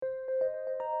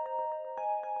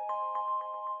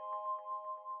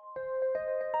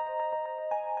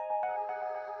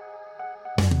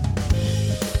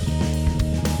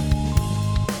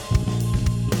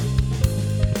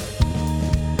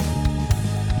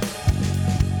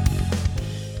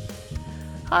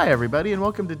Hi, everybody, and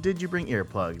welcome to Did You Bring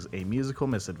Earplugs, a musical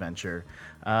misadventure.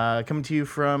 Coming to you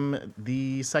from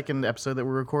the second episode that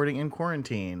we're recording in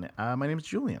quarantine. My name is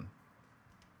Julian.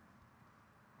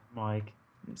 Mike.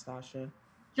 I'm Sasha.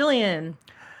 Jillian.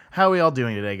 How are we all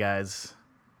doing today, guys?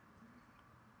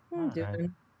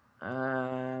 Doing.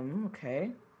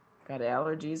 Okay. Got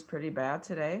allergies pretty bad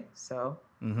today, so.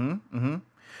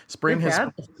 Spring You're has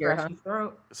bad this year, huh? Scratchy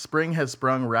throat. spring has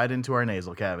sprung right into our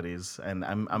nasal cavities, and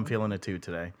I'm feeling it too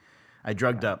today. I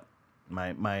drugged up.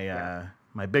 My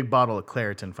big bottle of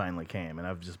Claritin finally came, and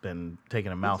I've just been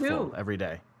taking a mouthful too. every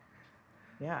day.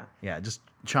 Yeah. Yeah, just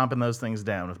chomping those things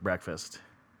down with breakfast.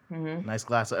 Nice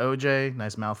glass of OJ,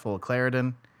 nice mouthful of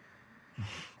Claritin,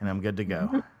 and I'm good to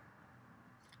go.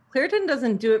 Claritin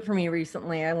doesn't do it for me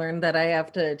recently. I learned that I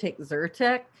have to take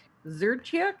Zyrtec.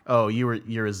 Oh, you're a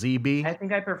ZB? I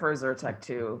think I prefer Zyrtec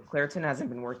too. Claritin hasn't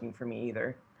been working for me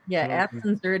either. Yeah, apps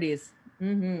and Zyrtes.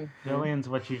 Jillian's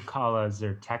what you'd call a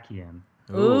Zyrtechian.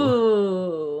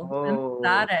 Ooh. Oh,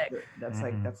 Synthetic. that's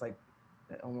like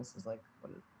that almost is like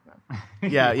what is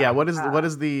Yeah. What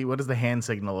is the hand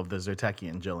signal of the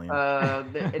Zyrtechian,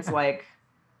 Jillian? it's like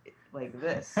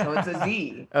this. So it's a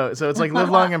Z. Oh, so it's like live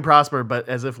long and prosper, but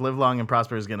as if live long and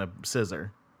prosper is gonna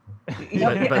scissor, but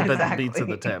exactly. beats to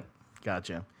the tip.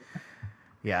 Gotcha.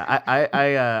 Yeah,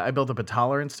 I built up a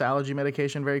tolerance to allergy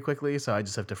medication very quickly, so I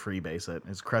just have to freebase it.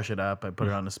 Just crush it up. I put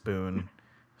it on a spoon,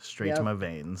 straight to my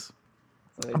veins.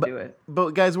 So they do it.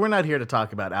 But guys, we're not here to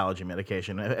talk about allergy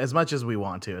medication as much as we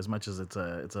want to, as much as it's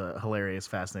a hilarious,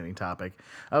 fascinating topic.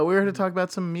 We're here to talk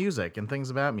about some music and things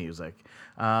about music.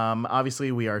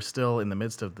 Obviously, we are still in the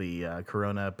midst of the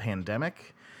corona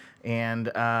pandemic, and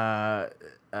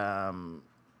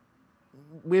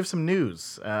we have some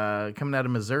news coming out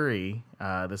of Missouri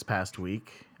this past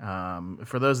week.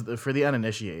 For the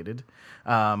uninitiated,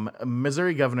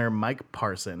 Missouri Governor Mike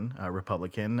Parson, a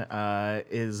Republican,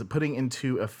 is putting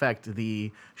into effect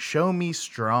the Show Me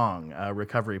Strong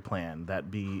recovery plan that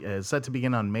is set to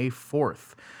begin on May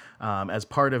 4th. As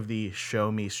part of the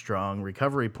Show Me Strong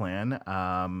recovery plan,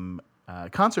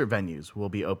 concert venues will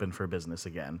be open for business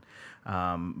again.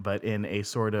 But in a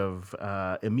sort of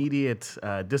immediate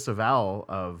disavowal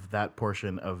of that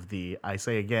portion of the, I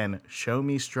say again, Show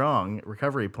Me Strong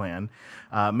recovery plan,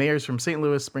 mayors from St.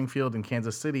 Louis, Springfield, and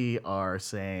Kansas City are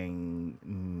saying,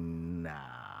 nah.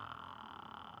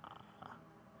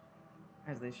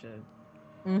 As they should.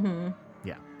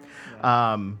 Yeah.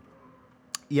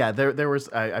 There was,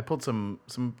 I pulled some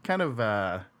kind of,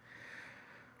 I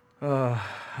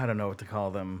don't know what to call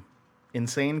them,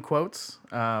 insane quotes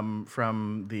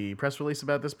from the press release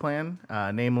about this plan,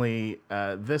 namely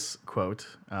this quote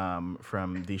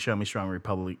from the Show Me Strong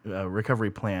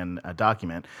recovery plan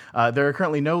document. There are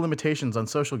currently no limitations on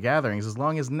social gatherings as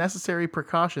long as necessary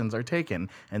precautions are taken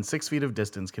and 6 feet of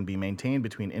distance can be maintained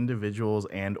between individuals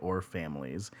and or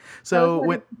families. So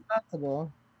when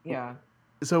possible. Yeah.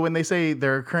 So when they say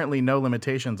there are currently no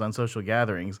limitations on social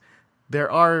gatherings, there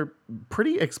are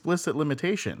pretty explicit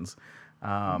limitations.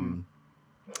 So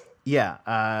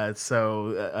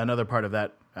another part of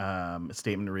that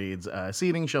statement reads,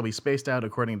 seating shall be spaced out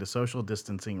according to social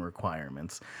distancing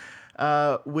requirements,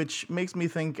 which makes me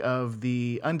think of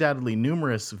the undoubtedly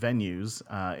numerous venues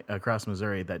across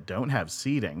Missouri that don't have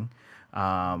seating.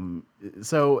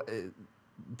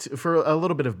 For a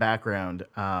little bit of background,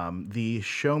 the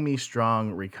Show Me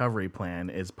Strong recovery plan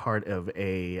is part of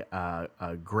a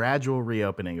gradual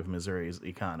reopening of Missouri's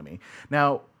economy.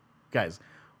 Now, guys,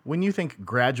 when you think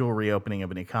gradual reopening of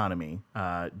an economy,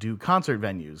 do concert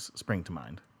venues spring to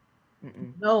mind?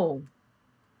 No,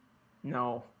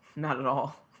 not at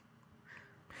all.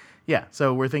 Yeah,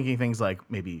 so we're thinking things like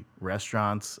maybe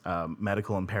restaurants,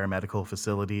 medical and paramedical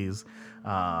facilities,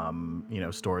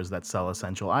 stores that sell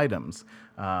essential items.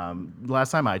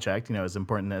 Last time I checked, as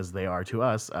important as they are to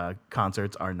us,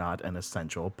 concerts are not an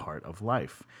essential part of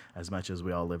life, as much as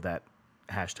we all live that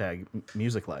hashtag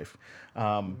music life.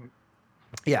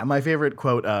 Yeah, my favorite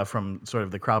quote from sort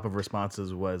of the crop of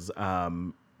responses was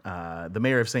the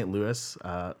mayor of St. Louis,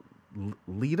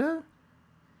 Lida?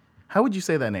 How would you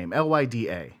say that name?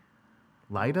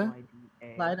 Lyda?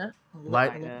 Lida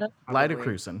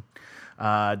Crewson,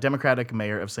 Democratic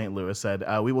mayor of St. Louis, said,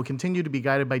 "We will continue to be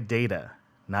guided by data,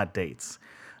 not dates."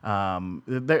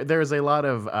 There is a lot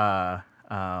of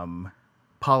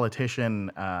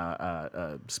politician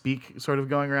speak sort of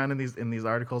going around in these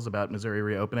articles about Missouri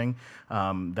reopening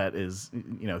that is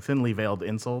thinly veiled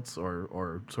insults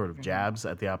or sort of jabs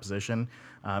at the opposition,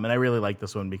 and I really like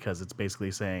this one because it's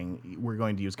basically saying we're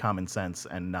going to use common sense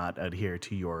and not adhere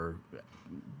to your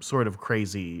sort of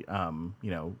crazy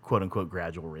quote unquote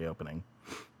gradual reopening.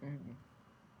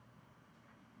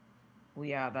 Well,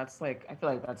 yeah, that's like I feel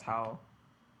like that's how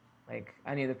like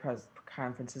any of the press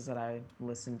conferences that I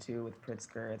listened to with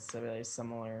Pritzker, it's a really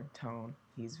similar tone.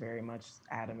 He's very much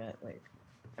adamant. Like,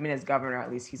 I mean, as governor,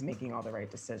 at least he's making all the right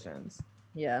decisions.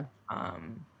 Yeah.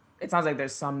 Um, it sounds like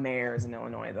there's some mayors in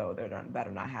Illinois though that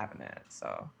are not having it.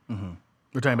 So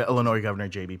We're talking about Illinois Governor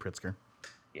J.B. Pritzker.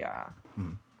 yeah,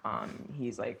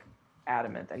 he's like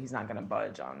adamant that he's not going to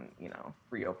budge on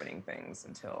reopening things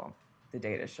until the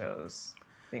data shows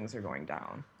things are going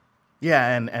down.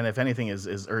 Yeah, and if anything,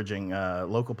 is urging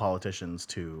local politicians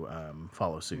to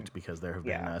follow suit because there have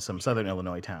been Yeah. some southern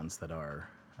Illinois towns that are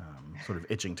sort of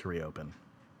itching to reopen.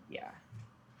 Yeah.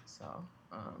 So,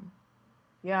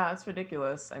 yeah, it's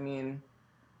ridiculous. I mean,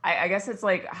 I guess it's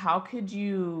like, how could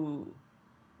you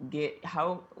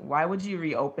why would you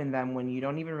reopen them when you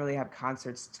don't even really have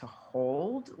concerts to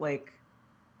hold? Like,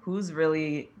 who's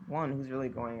really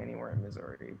going anywhere in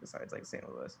Missouri besides like St.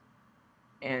 Louis?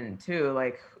 And two,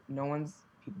 like,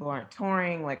 people aren't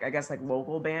touring. Like, I guess like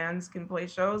local bands can play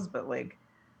shows, but like,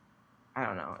 I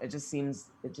don't know. It just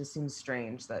seems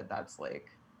strange that that's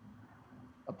like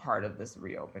a part of this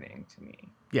reopening to me.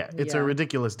 Yeah, it's a Yeah.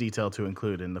 ridiculous detail to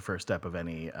include in the first step of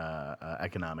any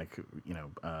economic,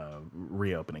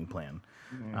 reopening plan.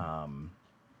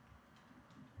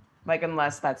 Like,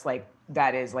 unless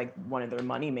that is like one of their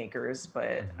money makers,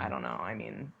 but I don't know. I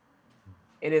mean,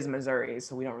 it is Missouri,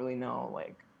 so we don't really know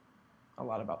like a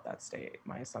lot about that state.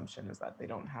 My assumption is that they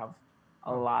don't have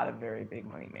a lot of very big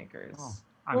money makers.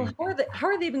 I Well, mean, how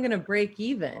are they even going to break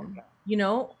even? You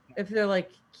know, if they're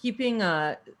like keeping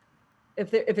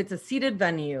if it's a seated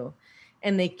venue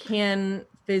and they can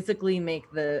physically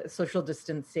make the social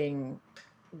distancing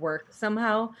work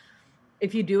somehow,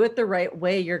 if you do it the right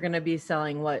way, you're going to be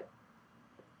selling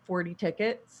 40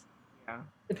 tickets. Yeah.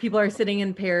 If people are sitting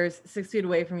in pairs 6 feet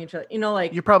away from each other,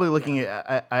 like You're probably looking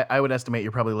at, I would estimate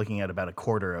you're probably looking at about a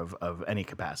quarter of any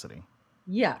capacity.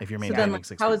 yeah. If you're So maintaining then, like,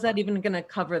 6 how feet is that apart. even going to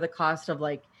cover the cost of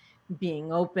like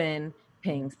being open,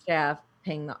 paying staff,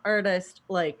 paying the artist?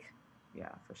 Like, Yeah,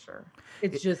 for sure.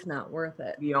 it's just not worth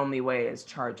it. The only way is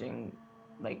charging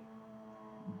like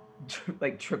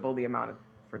triple the amount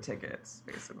for tickets,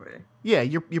 basically. Yeah,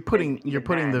 you're putting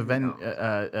Even the then,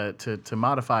 venue to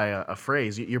modify a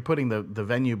phrase. You're putting the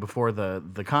venue before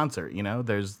the concert.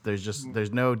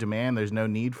 There's no demand. There's no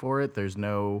need for it. There's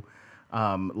no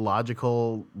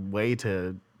logical way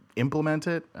to implement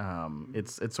it.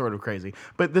 It's sort of crazy.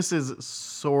 But this is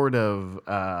sort of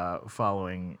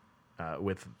following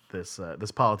with this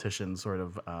politician's sort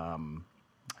of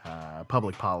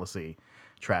public policy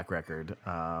track record.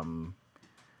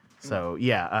 So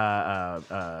yeah,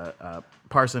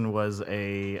 Parson was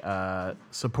a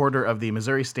supporter of the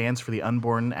Missouri Stands for the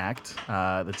Unborn Act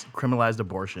that's criminalized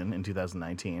abortion in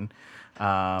 2019,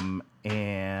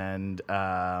 and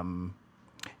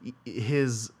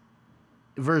his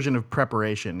version of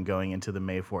preparation going into the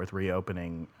May 4th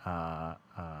reopening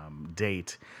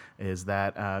date is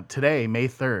that today, May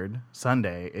 3rd,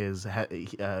 Sunday, is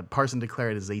Parson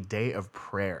declared as a day of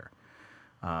prayer.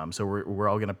 So we're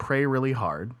all going to pray really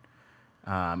hard.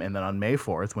 And then on May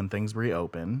 4th, when things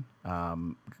reopen,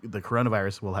 the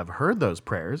coronavirus will have heard those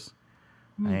prayers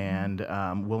and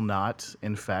will not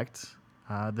infect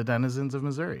the denizens of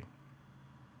Missouri.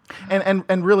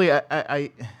 And really,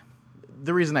 I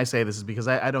the reason I say this is because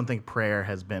I don't think prayer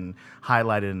has been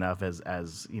highlighted enough as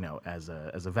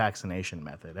a vaccination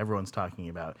method. Everyone's talking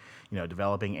about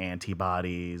developing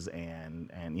antibodies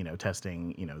and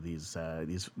testing these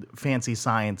fancy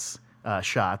science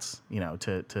shots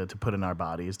to put in our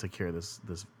bodies to cure this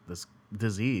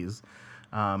disease,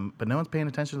 but no one's paying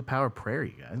attention to the power of prayer,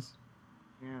 you guys.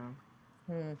 Yeah.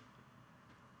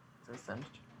 It's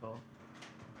essential.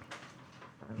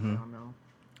 I don't know.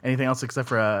 Anything else except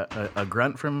for a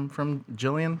grunt from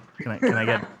Jillian? Can I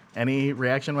get any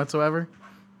reaction whatsoever?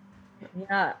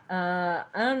 Yeah. I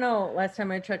don't know. Last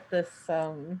time I checked, this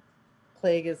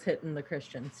plague is hitting the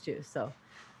Christians too. So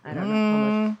I don't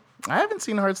know I haven't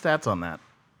seen hard stats on that.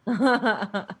 how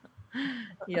much.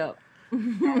 Yep.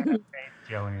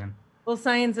 Jillian. Well,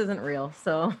 science isn't real,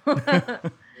 so. I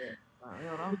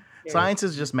don't know. Science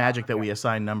is just magic that we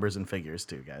assign numbers and figures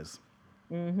to, guys.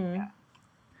 Mm-hmm.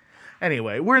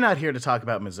 Anyway, we're not here to talk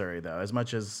about Missouri, though, as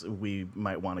much as we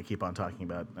might want to keep on talking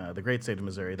about the great state of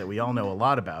Missouri that we all know a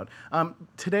lot about.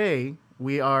 Today,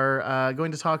 we are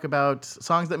going to talk about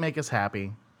songs that make us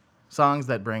happy, songs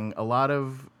that bring a lot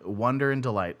of wonder and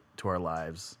delight to our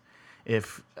lives.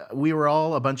 If we were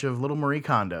all a bunch of little Marie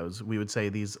Kondos, we would say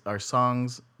these are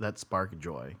songs that spark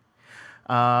joy.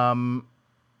 I'm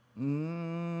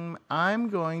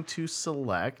going to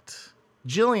select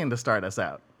Jillian to start us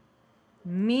out.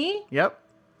 Me? Yep.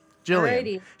 Jillian,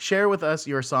 Alrighty. share with us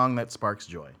your song that sparks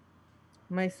joy.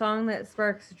 My song that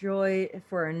sparks joy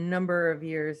for a number of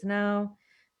years now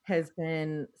has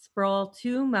been Sprawl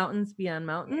 2 Mountains Beyond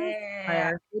Mountains by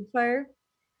Yeah. Arcade Fire.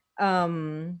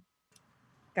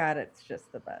 God, it's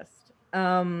just the best.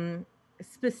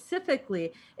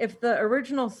 Specifically, if the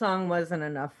original song wasn't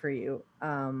enough for you,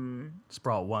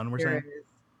 Sprawl 1, we're there saying? is.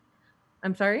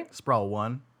 I'm sorry? Sprawl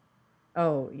 1.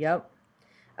 Oh, yep.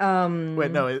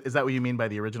 Wait, no, is that what you mean by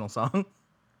the original song?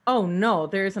 Oh no,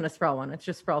 there isn't a Sprawl 1. It's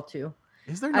just Sprawl 2.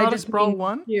 Is there I not a just Sprawl mean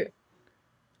 1?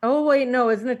 Oh wait,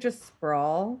 no, isn't it just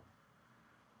Sprawl?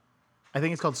 I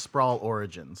think it's called Sprawl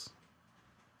Origins.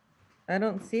 I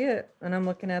don't see it, and I'm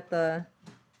looking at the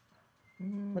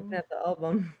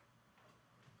album.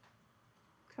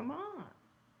 Come on.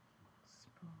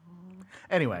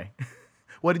 Anyway,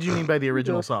 what did you mean by the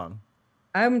original song?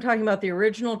 I'm talking about the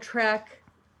original track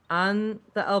on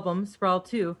the album, Sprawl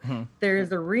 2.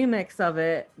 There's a remix of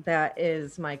it that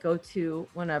is my go-to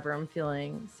whenever I'm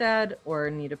feeling sad or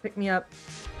need a pick-me-up.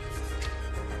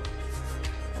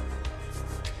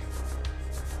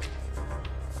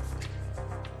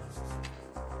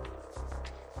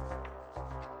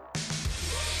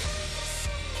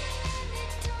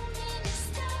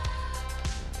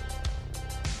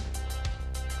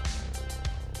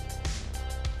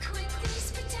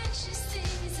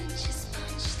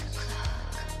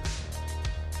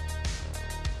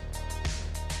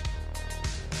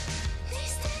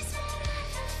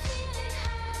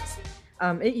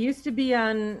 It used to be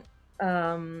on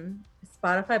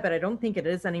Spotify, but I don't think it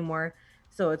is anymore.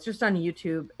 So it's just on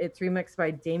YouTube. It's remixed by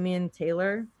Damian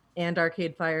Taylor and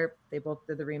Arcade Fire. They both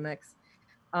did the remix.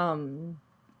 I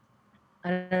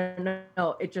don't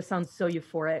know. It just sounds so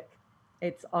euphoric.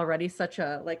 It's already such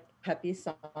a like peppy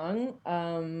song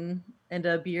and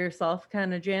a be yourself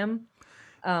kind of jam.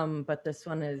 But this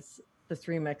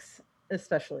remix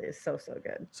especially is so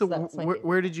good. So that's my favorite.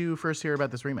 where did you first hear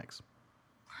about this remix?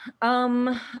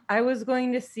 I was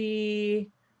going to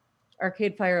see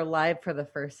Arcade Fire live for the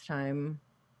first time.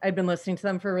 I'd been listening to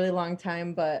them for a really long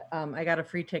time, but I got a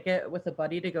free ticket with a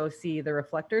buddy to go see the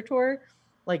Reflector tour,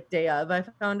 like day of, I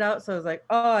found out. So I was like,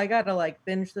 oh, I gotta like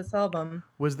binge this album.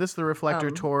 Was this the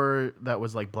Reflector tour that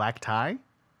was like black tie?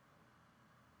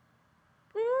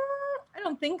 I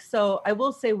don't think so. I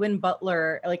will say Win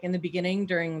Butler, like in the beginning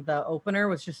during the opener,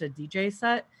 was just a DJ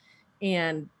set,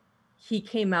 and he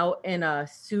came out in a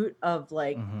suit of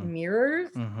like mirrors,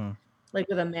 like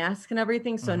with a mask and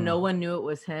everything. So no one knew it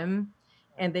was him.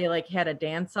 And they like had a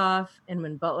dance off, and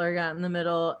when Butler got in the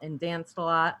middle and danced a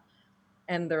lot,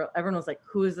 and everyone was like,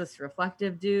 who is this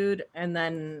reflective dude? And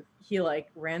then he like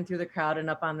ran through the crowd and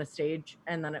up on the stage.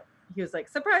 And then he was like,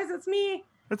 surprise, it's me.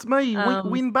 It's me,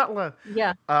 Win Butler.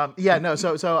 Yeah. No.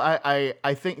 So I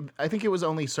think it was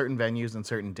only certain venues and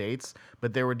certain dates,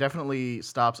 but there were definitely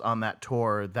stops on that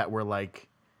tour that were like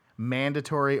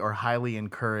mandatory or highly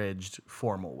encouraged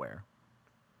formal wear.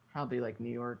 Probably like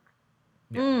New York.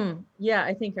 Yeah,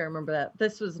 I think I remember that.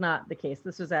 This was not the case.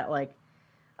 This was at like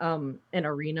an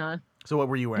arena. So what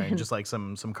were you wearing? Just like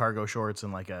some cargo shorts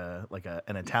and like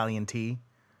an Italian tee?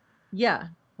 Yeah.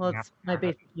 Well, it's my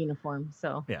basic uniform,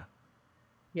 so. Yeah.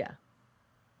 Yeah.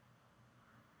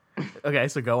 Okay,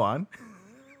 so go on.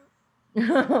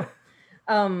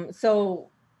 So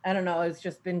I don't know, I was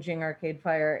just binging Arcade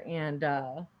Fire and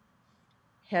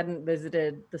hadn't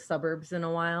visited the suburbs in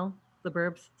a while, the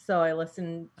burbs. So I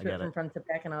listened to it from front to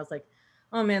back, and I was like,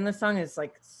 oh man, this song is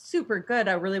like super good.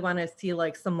 I really want to see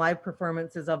like some live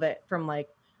performances of it from like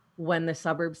when the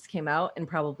suburbs came out, and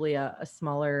probably a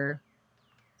smaller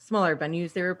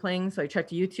venues they were playing. So I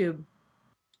checked YouTube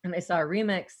and I saw a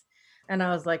remix, and I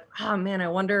was like, oh man, I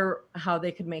wonder how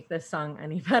they could make this song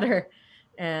any better.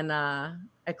 And I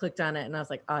clicked on it and I was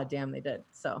like, oh damn, they did.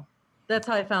 So that's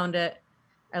how I found it.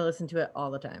 I listen to it all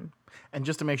the time. And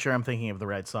just to make sure I'm thinking of the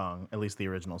right song, at least the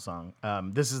original song,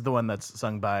 this is the one that's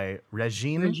sung by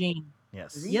Regine. Regine.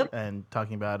 Yes. Yep. And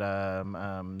talking about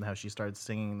how she started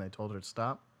singing and they told her to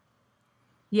stop.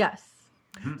 Yes.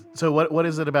 So what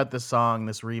is it about this song,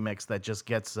 this remix, that just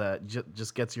gets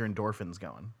just gets your endorphins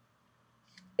going?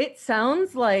 It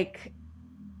sounds like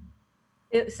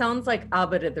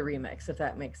ABBA did the remix, if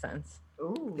that makes sense.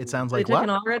 Ooh. It sounds They like took what? an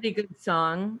already good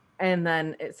song, and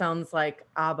then it sounds like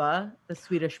ABBA, the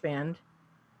Swedish band,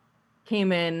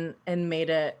 came in and made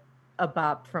it a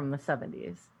bop from the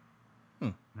 70s.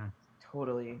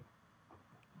 Totally.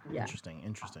 Yeah. Interesting.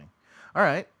 All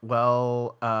right.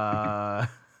 Well,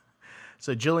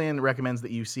 So Jillian recommends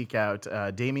that you seek out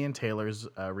Damian Taylor's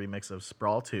remix of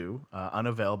Sprawl 2,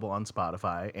 unavailable on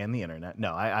Spotify and the internet.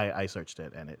 No, I searched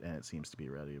it and it seems to be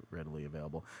readily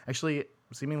available. Actually,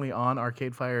 seemingly on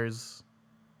Arcade Fire's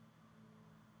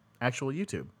actual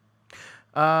YouTube.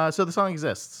 So the song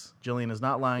exists. Jillian is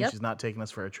not lying. Yep. She's not taking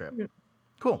us for a trip.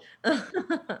 Cool. Well,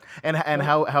 And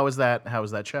how was that? How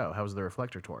was that show? How was the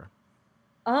Reflector tour?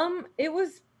 it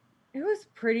was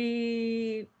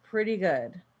pretty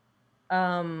good.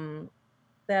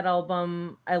 That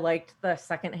album, I liked the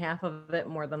second half of it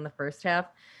more than the first half.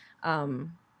 And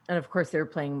of course they were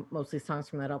playing mostly songs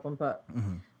from that album, but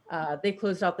they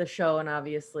closed out the show and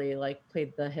obviously like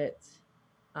played the hits.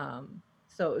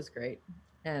 So it was great.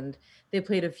 And they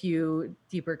played a few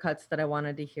deeper cuts that I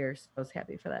wanted to hear, so I was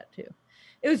happy for that too.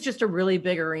 It was just a really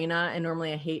big arena, and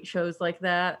normally I hate shows like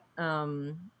that.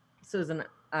 So it was an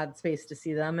odd space to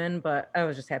see them in, but I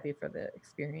was just happy for the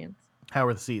experience. How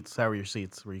were the seats? How were your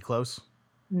seats? Were you close?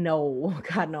 No,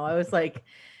 God, no. I was like,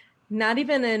 not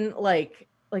even in like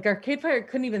Arcade Fire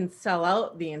couldn't even sell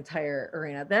out the entire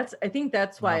arena. I think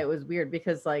that's why Wow. it was weird,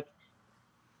 because like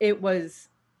it was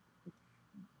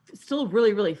still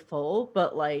really, really full,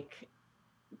 but like,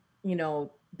 you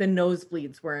know, the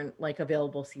nosebleeds weren't like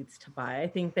available seats to buy. I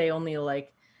think they only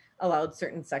like allowed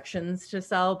certain sections to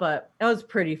sell, but I was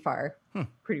pretty far from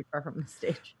the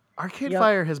stage. Arcade Yep.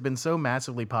 Fire has been so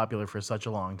massively popular for such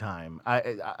a long time.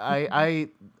 I've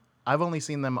only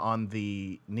seen them on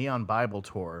the Neon Bible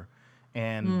tour,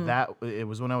 and it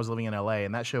was when I was living in LA,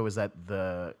 and that show was at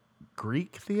the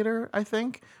Greek Theater, I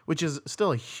think, which is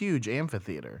still a huge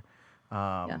amphitheater.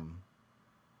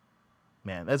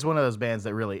 Man, that's one of those bands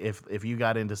that really, if you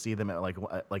got in to see them at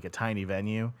like a tiny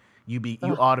venue, you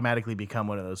automatically become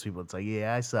one of those people. It's like,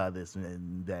 yeah, I saw this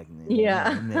back in the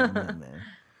Yeah.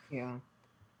 Yeah.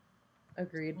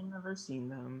 Agreed. I've never seen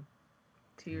them.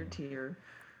 Tier.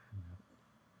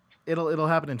 It'll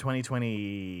happen in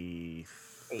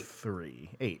 2023.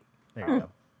 8. There you go.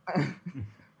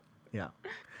 Yeah.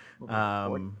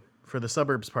 For the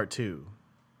Suburbs Part 2,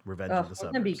 Revenge of the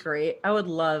Suburbs. That'd be great. I would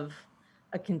love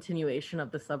a continuation of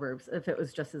the Suburbs if it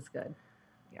was just as good.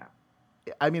 Yeah.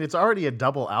 I mean, it's already a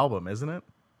double album, isn't it?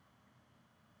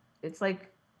 It's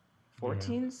like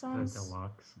 14 songs. The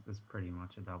deluxe is pretty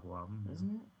much a double album, isn't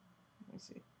it? Let me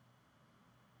see.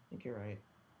 I think you're right.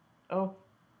 Oh,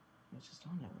 it's just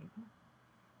on that one.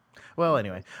 Well,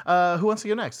 anyway, who wants to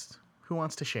go next? Who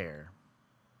wants to share?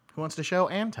 Who wants to show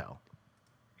and tell?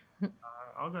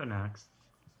 I'll go next.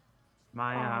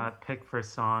 My pick for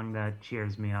song that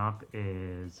cheers me up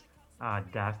is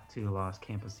Death to Los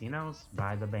Campesinos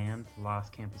by the band Los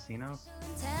Campesinos.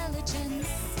 Intelligence.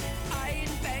 I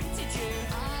invented you,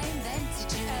 and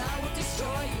I will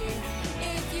destroy you.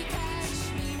 If you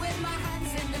catch me with my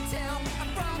hands in the till, I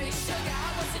promise sugar I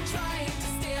wasn't trying to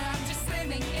steal. I'm just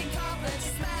swimming in cobblers,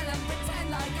 smell and pretend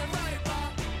like a robot.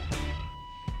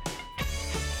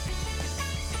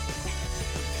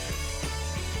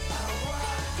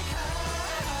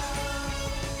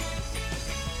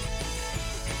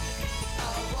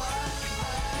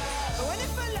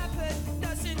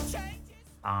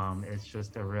 It's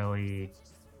just a really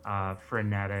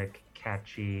frenetic,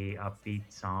 catchy, upbeat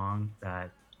song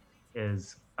that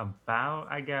is about,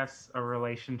 I guess, a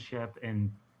relationship and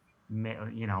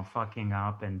fucking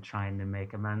up and trying to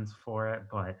make amends for it,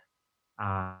 but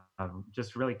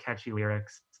just really catchy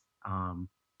lyrics,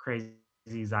 crazy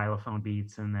xylophone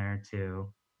beats in there too,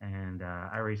 and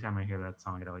every time I hear that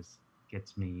song, it always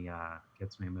gets me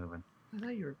moving. I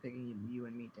thought you were picking You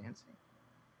and Me Dancing.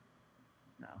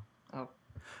 No. Oh.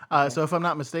 So if I'm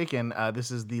not mistaken,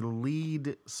 this is the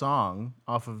lead song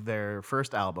off of their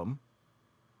first album,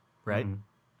 right?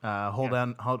 Hold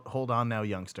on now,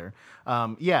 youngster.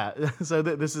 So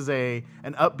this is an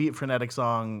upbeat frenetic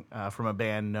song from a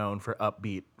band known for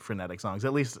upbeat frenetic songs,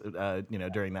 at least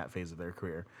during that phase of their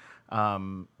career.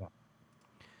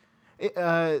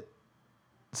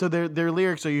 So their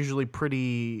lyrics are usually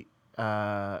pretty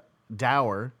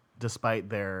dour, despite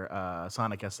their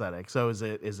sonic aesthetic. So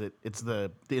it's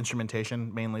the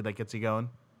instrumentation mainly that gets you going?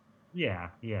 Yeah.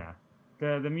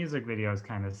 The music video is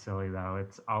kind of silly though.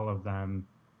 It's all of them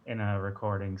in a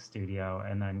recording studio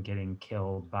and then getting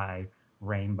killed by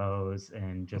rainbows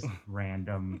and just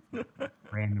random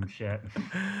shit.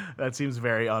 That seems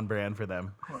very on brand for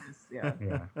them. Of course, yeah.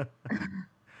 Yeah.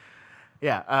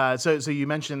 Yeah. So you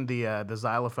mentioned the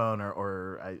xylophone,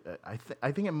 or I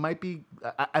think it might be.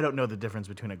 I don't know the difference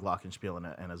between a glockenspiel and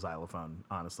a xylophone,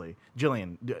 honestly.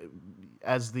 Jillian,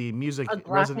 as the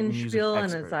resident music glockenspiel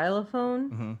expert. and a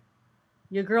xylophone. Mm-hmm.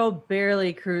 Your girl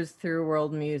barely cruised through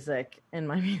world music in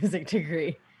my music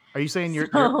degree. Are you saying your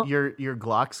So- your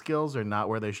Glock skills are not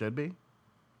where they should be?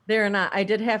 They're not. I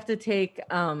did have to take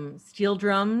steel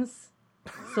drums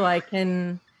so I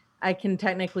can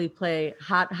technically play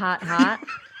hot, hot, hot.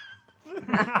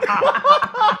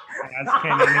 As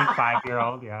can any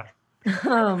 5-year-old, yeah.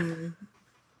 um,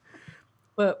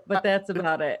 but that's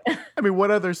about it. I mean,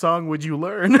 what other song would you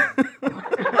learn? Yeah,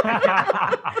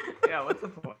 what's the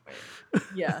point?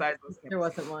 Yeah, Besides those there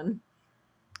wasn't one.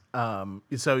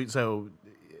 So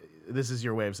this is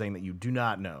your way of saying that you do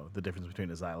not know the difference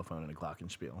between a xylophone and a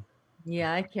glockenspiel.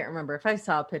 Yeah, I can't remember. If I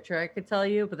saw a picture, I could tell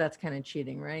you, but that's kind of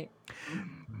cheating, right?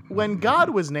 When God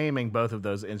was naming both of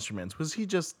those instruments, was he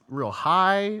just real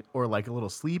high or like a little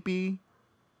sleepy?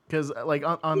 Because like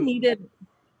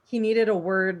He needed a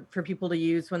word for people to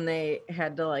use when they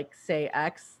had to like say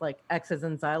X, like X as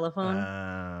in xylophone.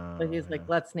 So he's like,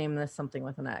 let's name this something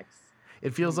with an X.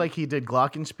 it feels like he did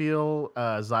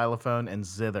glockenspiel, xylophone, and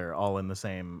zither all in the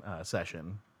same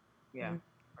session. Yeah,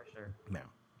 for sure. No.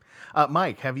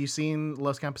 Mike, have you seen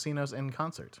Los Campesinos in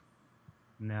concert?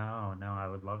 No, I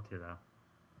would love to though.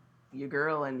 Your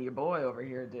girl and your boy over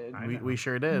here did. I We know.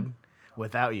 sure did.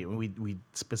 Without you, we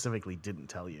specifically didn't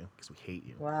tell you because we hate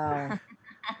you. Wow.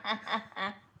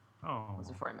 Oh, That was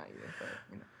before I met you, but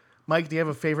you know. Mike, do you have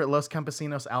a favorite Los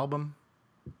Campesinos album?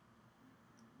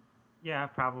 yeah,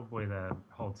 probably the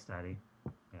Hold Steady.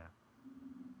 Yeah,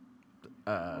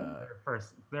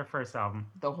 their first album.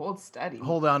 The Hold Steady.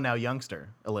 Hold On Now, Youngster,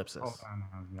 ellipsis. Hold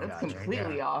on, That's yeah,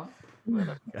 completely yeah. off.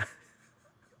 No,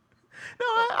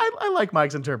 I like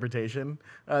Mike's interpretation.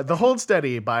 The Hold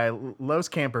Steady by Los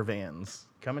Camper Vans,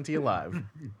 coming to you live.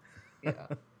 Yeah.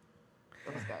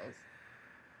 Those guys.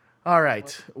 All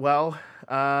right. Well,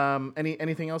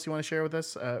 anything else you want to share with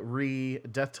us?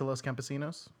 Death to Los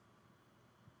Campesinos?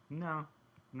 No,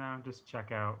 just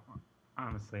check out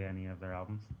honestly any of their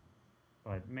albums,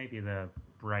 but maybe the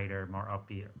brighter, more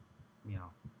upbeat,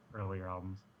 earlier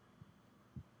albums.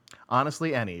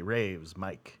 Honestly, any. Raves,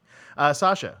 Mike.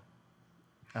 Sasha,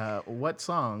 what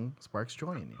song sparks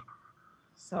joy in you?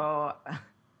 So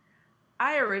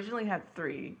I originally had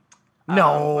 3.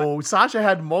 No, Sasha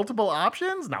had multiple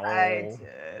options? No. I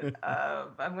did.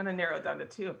 I'm gonna narrow it down to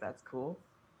 2 if that's cool.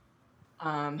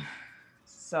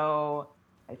 So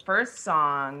my first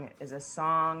song is a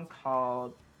song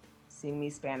called "Sing Me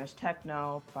Spanish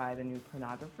Techno" by the New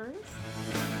Pornographers.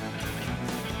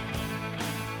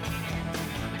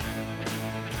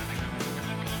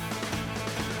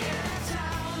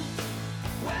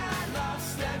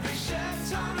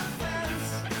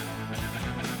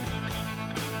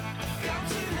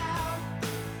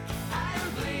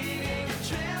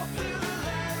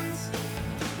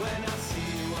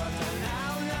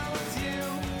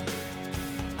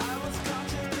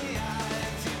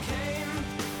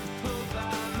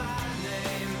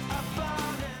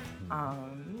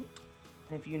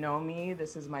 And if you know me,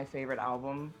 this is my favorite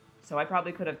album. So I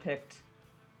probably could have picked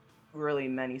really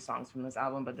many songs from this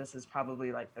album, but this is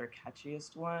probably like their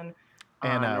catchiest one.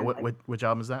 And like, which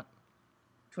album is that?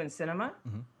 Twin Cinema.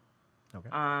 Okay.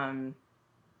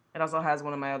 It also has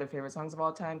one of my other favorite songs of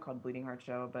all time called Bleeding Heart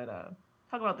Show, but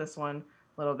talk about this one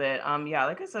a little bit. Yeah,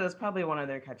 like I said, it's probably one of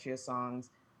their catchiest songs,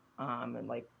 and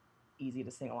like easy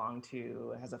to sing along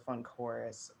to. It has a fun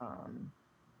chorus.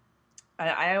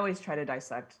 I always try to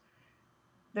dissect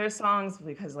their songs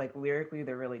because like lyrically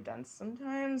they're really dense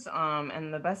sometimes.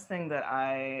 And the best thing that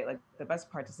I like, the best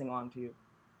part to sing along to,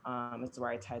 is where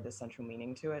I tied the central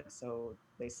meaning to it. So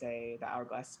they say the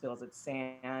hourglass spills its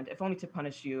sand, if only to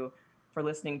punish you for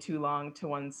listening too long to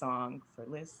one song, for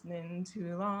listening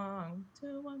too long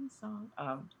to one song.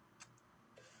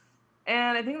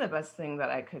 And I think the best thing that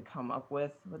I could come up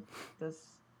with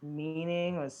this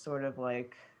meaning was sort of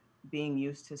like being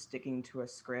used to sticking to a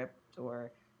script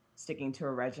or sticking to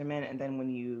a regimen, and then when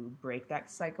you break that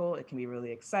cycle, it can be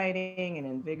really exciting and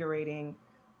invigorating.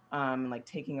 Like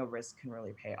taking a risk can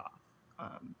really pay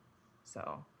off.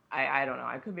 So I don't know.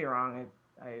 I could be wrong.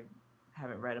 I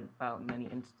haven't read about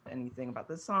anything about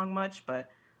this song much, but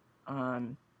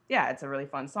yeah, it's a really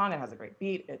fun song. It has a great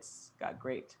beat. It's got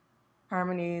great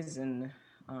harmonies, and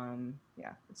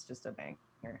yeah, it's just a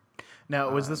banger. Now,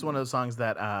 was this one of those songs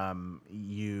that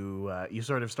you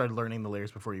sort of started learning the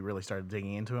lyrics before you really started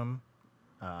digging into them?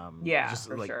 Yeah, just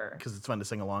for sure. Because it's fun to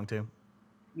sing along to.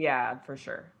 Yeah, for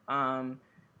sure.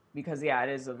 Because yeah, it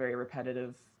is a very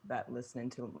repetitive. That listening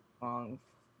to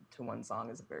one song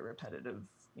is a very repetitive,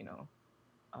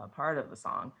 part of the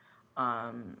song,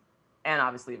 and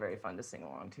obviously very fun to sing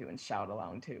along to and shout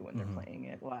along to when they're playing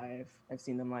it live. I've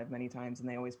seen them live many times, and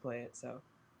they always play it. So,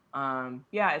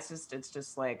 yeah, it's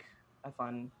just like a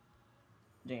fun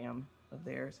jam of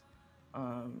theirs.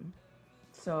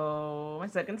 So my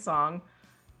second song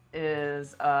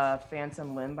is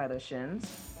Phantom Limb by the Shins.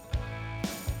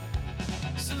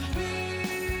 So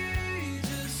we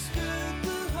just stood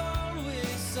the hallway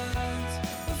signs,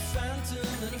 a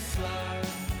phantom and a flower.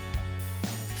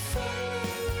 Follow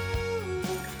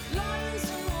the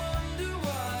lines and wonder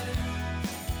why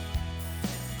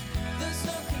there's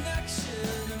no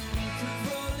connection.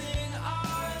 Rolling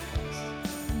eyes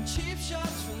and cheap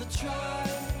shots from the tribe.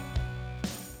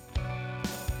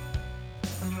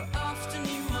 And we're off to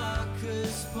New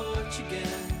Marcus, Portugal.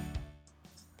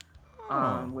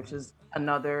 Which is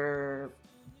another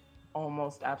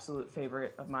almost absolute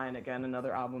favorite of mine. Again,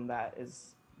 another album that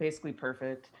is basically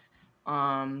perfect.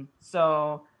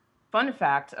 So fun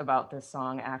fact about this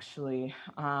song, actually.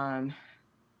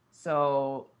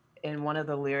 So in one of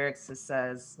the lyrics, it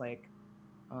says like,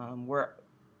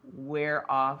 we're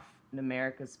off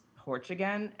Namerica's porch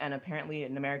again. And apparently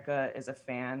Namerica is a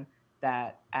fan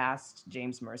that asked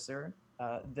James Mercer,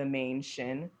 the main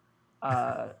Shin,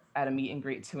 at a meet and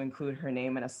greet to include her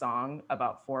name in a song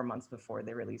about 4 months before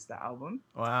they released the album.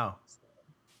 Wow. So,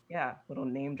 yeah, little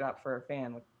name drop for a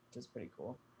fan, which is pretty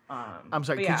cool. I'm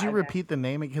sorry, but could you again, repeat the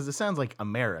name? Because it sounds like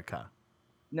America.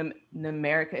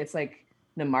 Namerica, it's like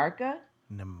Namarca.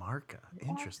 Namarca.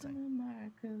 Interesting.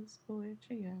 Namarca's porch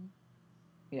again.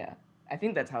 Yeah, I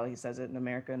think that's how he says it.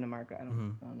 Namarca. I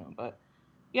don't know, but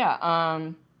yeah,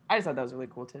 I just thought that was a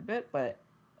really cool tidbit. But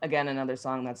again, another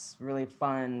song that's really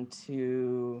fun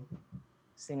to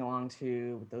sing along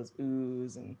to with those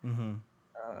oohs and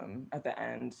at the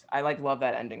end. I love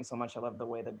that ending so much. I love the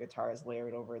way the guitar is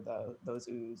layered over those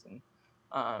oohs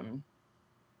and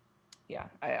yeah,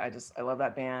 I love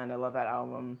that band. I love that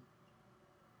album.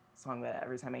 Song that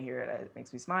every time I hear it, it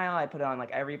makes me smile. I put it on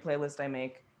like every playlist I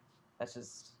make. I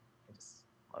just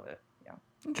love it. Yeah.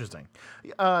 Interesting.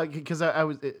 Because I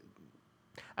was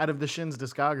out of the Shins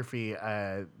discography,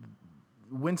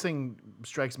 Wincing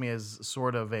strikes me as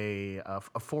sort of a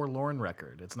forlorn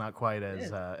record. It's not quite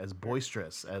as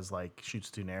boisterous as like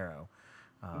Shoots Too Narrow.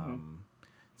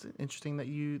 It's interesting that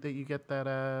you get that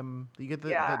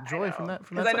that joy from that.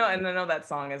 Because I know that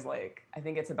song is like, I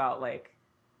think it's about like,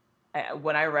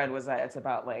 what I read was that it's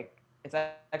about like, it's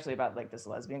actually about like this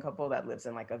lesbian couple that lives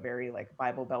in like a very like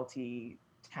Bible Belty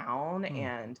town,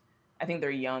 and I think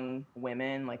they're young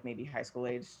women, like maybe high school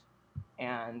age,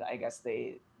 and I guess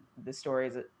the story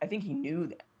is, I think he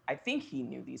knew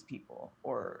these people,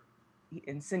 or he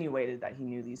insinuated that he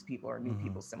knew these people or knew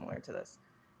people similar to this,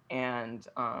 and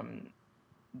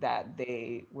that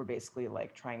they were basically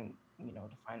like trying, to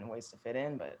find ways to fit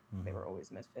in, but they were always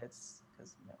misfits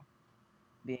because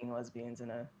being lesbians in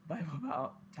a Bible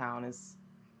Belt town is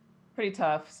pretty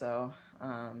tough. So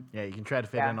yeah, you can try to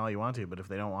fit in all you want to, but if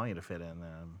they don't want you to fit in,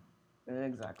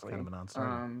 exactly, it's kind of a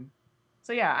non-starter.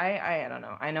 So yeah, I don't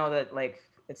know. I know that like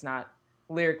it's not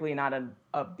lyrically not an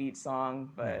upbeat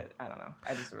song, but I don't know.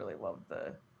 I just really love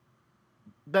the.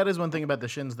 That is one thing about the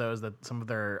Shins, though, is that some of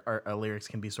their lyrics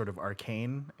can be sort of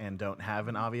arcane and don't have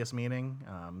an obvious meaning.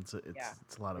 It's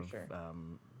a lot of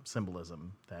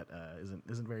symbolism that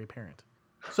isn't very apparent.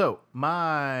 So,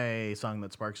 my song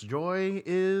that sparks joy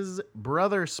is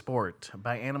Brother Sport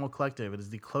by Animal Collective. It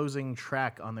is the closing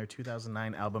track on their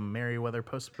 2009 album Merriweather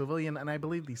Post Pavilion, and I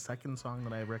believe the second song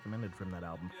that I have recommended from that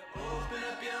album.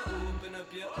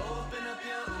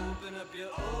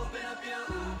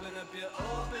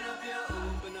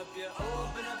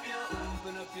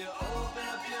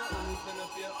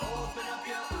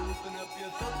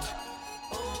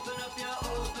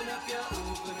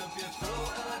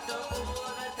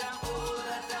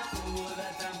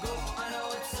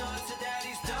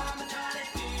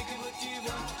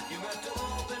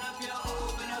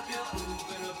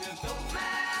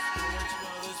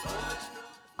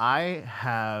 I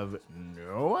have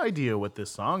no idea what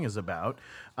this song is about.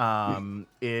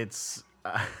 It's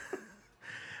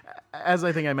as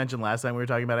I think I mentioned last time we were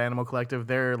talking about Animal Collective,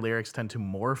 their lyrics tend to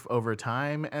morph over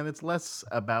time, and it's less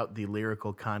about the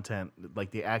lyrical content,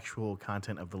 like the actual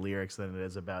content of the lyrics, than it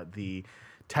is about the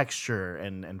texture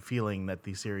and feeling that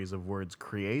the series of words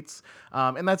creates.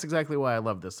 And that's exactly why I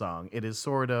love this song. It is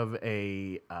sort of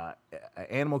a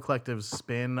Animal Collective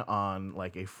spin on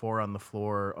like a Four on the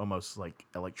Floor, almost like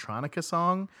electronica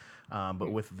song,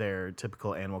 but with their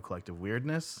typical Animal Collective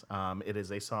weirdness. It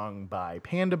is a song by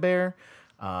Panda Bear.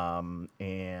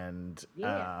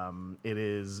 It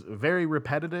is very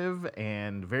repetitive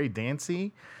and very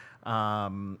dancey.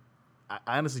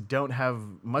 I honestly don't have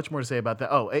much more to say about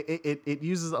that. Oh, it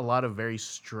uses a lot of very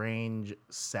strange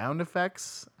sound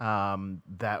effects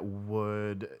that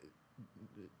would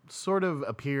sort of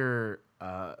appear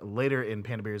later in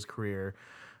Panda Bear's career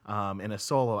in a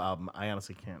solo album. I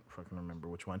honestly can't fucking remember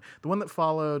which one. The one that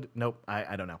followed, nope,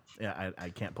 I don't know. Yeah, I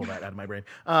can't pull that out of my brain.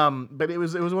 But it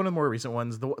was one of the more recent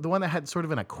ones. The one that had sort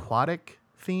of an aquatic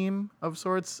theme of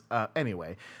sorts.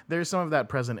 Anyway, there's some of that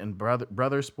present in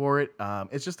Brother Sport.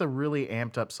 It's just a really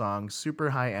amped up song, super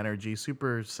high energy,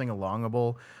 super sing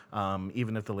alongable,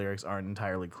 even if the lyrics aren't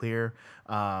entirely clear.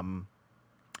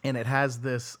 And it has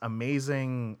this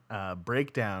amazing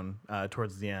breakdown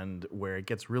towards the end where it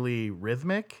gets really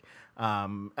rhythmic.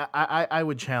 I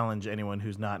would challenge anyone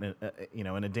who's not in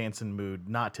a dancing mood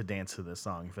not to dance to this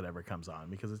song if it ever comes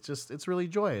on, because it's really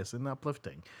joyous and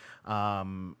uplifting.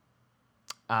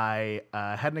 I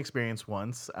had an experience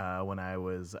once when I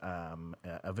was in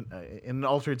an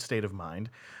altered state of mind,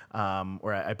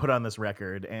 where I put on this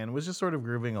record and was just sort of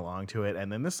grooving along to it, and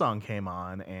then this song came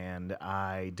on, and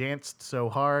I danced so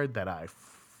hard that I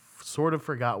sort of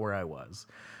forgot where I was.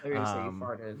 I was gonna say you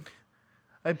farted.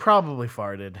 I probably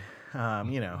farted.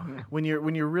 When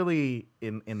you're really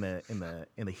in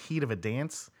the heat of a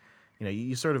dance,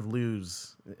 you sort of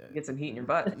lose. Get some heat in your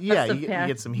butt. Yeah, you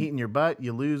get some heat in your butt.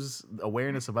 You lose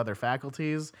awareness of other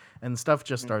faculties, and stuff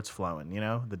just starts flowing.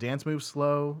 The dance moves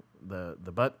slow, the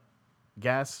butt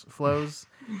gas flows,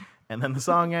 and then the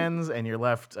song ends, and you're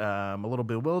left a little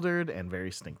bewildered and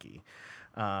very stinky.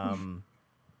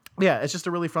 Yeah, it's just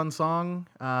a really fun song.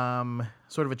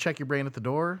 Sort of a check your brain at the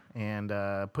door and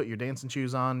put your dancing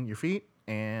shoes on your feet,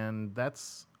 and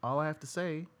that's all I have to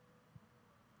say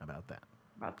about that.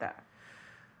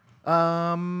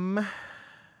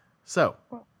 So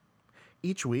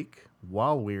each week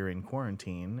while we're in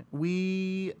quarantine,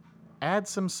 we add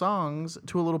some songs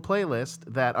to a little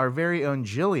playlist that our very own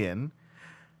Jillian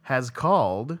has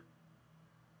called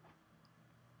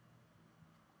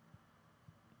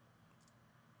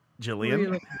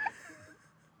Jillian.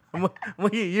 I'm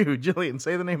looking at you, Jillian.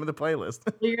 Say the name of the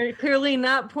playlist. You're clearly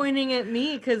not pointing at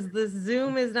me because the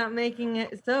Zoom is not making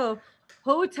it so.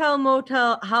 Hotel,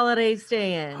 motel, holiday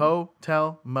stay in.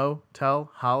 Hotel, motel,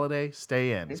 holiday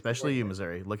stay in. Especially you,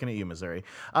 Missouri. Looking at you, Missouri.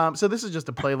 So this is just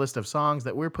a playlist of songs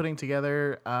that we're putting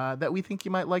together that we think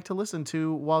you might like to listen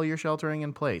to while you're sheltering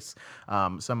in place.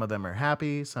 Some of them are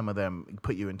happy. Some of them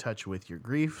put you in touch with your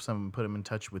grief. Some put them in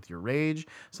touch with your rage.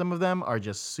 Some of them are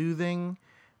just soothing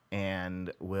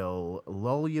and will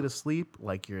lull you to sleep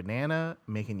like your Nana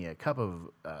making you a cup of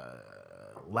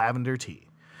lavender tea.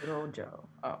 Good old Joe.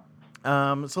 Oh.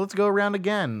 So let's go around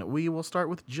again. We will start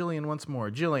with Jillian once more.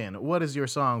 Jillian, what is your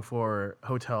song for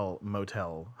Hotel,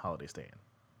 Motel, Holiday Stay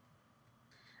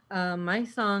In? My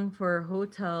song for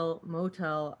Hotel,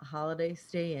 Motel, Holiday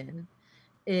Stay In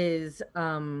is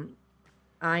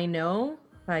I Know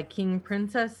by King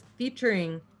Princess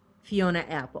featuring Fiona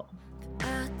Apple.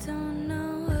 I don't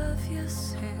know of your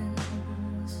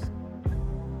sins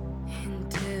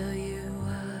until you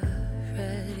are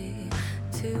ready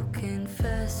to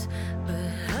confess,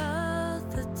 but all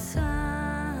the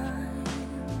time,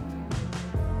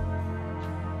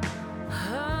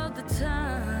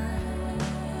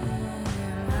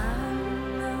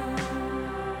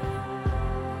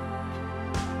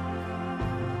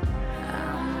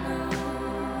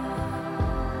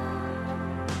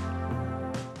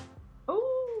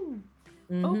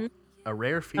 Mhm. A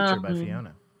rare feature by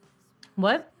Fiona.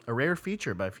 What? A rare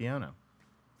feature by Fiona.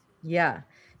 Yeah.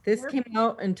 This came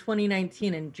out in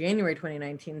 2019, in January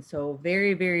 2019. So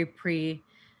very, very pre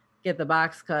Get the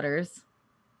Box Cutters.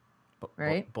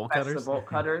 Right? Bolt That's cutters. the bolt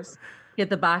cutters. Get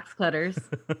the Box Cutters.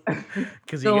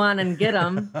 'Cause Go on and get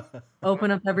them.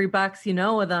 Open up every box you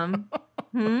know with them.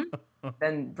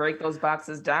 Then break those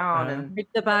boxes down and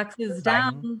Break the boxes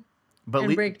down But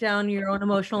and break down your own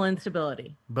emotional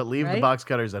instability. but leave the right? box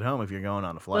cutters at home if you're going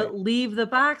on a flight. But leave the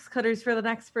box cutters for the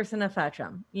next person to fetch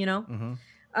them, you know?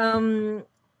 Mhm.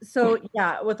 So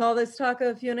yeah, with all this talk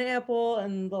of Fiona Apple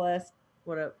and the last,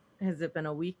 has it been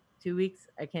a week, 2 weeks?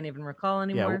 I can't even recall Yeah,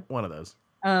 anymore. one of those.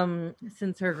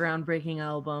 Since her groundbreaking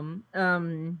album.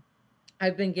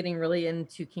 I've been getting really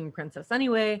into King Princess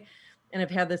anyway, and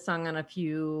I've had this song on a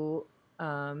few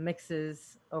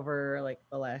mixes over like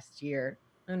the last year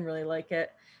and really like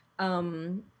it.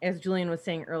 As Julian was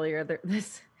saying earlier,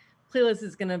 this playlist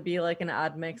is gonna be like an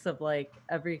odd mix of like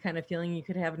every kind of feeling you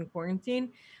could have in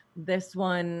quarantine. This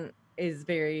one is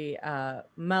very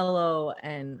mellow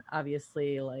and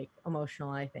obviously like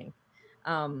emotional, I think.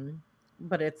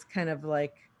 But it's kind of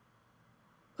like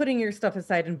putting your stuff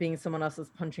aside and being someone else's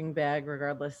punching bag,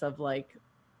 regardless of like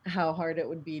how hard it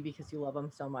would be because you love them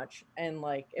so much. And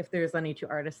like, if there's any two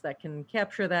artists that can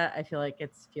capture that, I feel like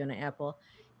it's Fiona Apple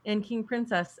and King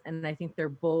Princess. And I think they're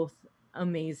both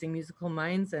amazing musical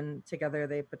minds, and together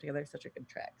they put together such a good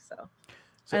track. So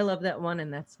So- I love that one,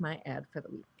 and that's my ad for the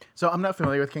week. So I'm not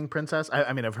familiar with King Princess.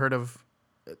 I mean, I've heard of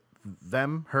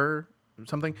them, her,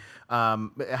 something.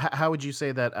 How would you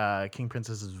say that King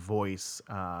Princess's voice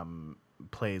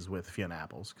plays with Fiona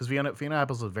Apple's? Because Fiona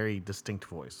Apple's has a very distinct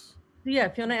voice. Yeah,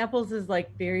 Fiona Apple's is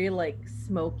like very like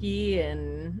smoky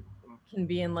and can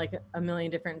be in like a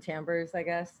million different timbres, I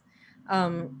guess.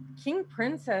 King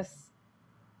Princess,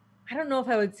 I don't know if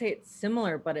I would say it's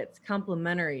similar, but it's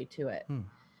complementary to it.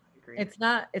 Agree. It's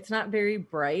not very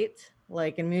bright.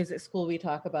 Like in music school, we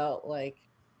talk about like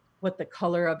what the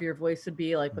color of your voice would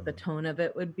be, like what the tone of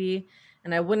it would be.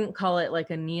 And I wouldn't call it like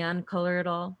a neon color at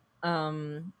all.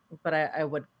 But I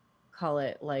would call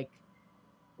it like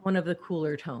one of the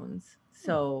cooler tones.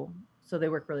 So they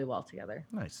work really well together.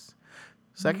 Nice.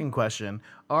 Second question: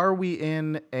 are we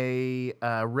in a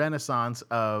renaissance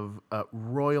of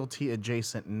royalty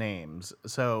adjacent names?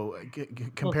 So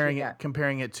comparing yeah.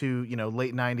 it to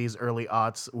late '90s, early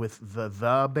aughts with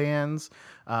the bands.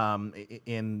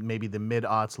 In maybe the mid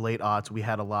aughts, late aughts, we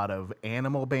had a lot of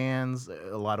animal bands,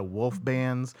 a lot of wolf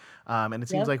bands, and it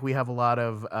seems Yep. like we have a lot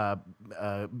of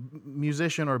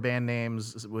musician or band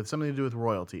names with something to do with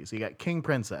royalty. So you got King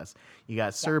Princess, you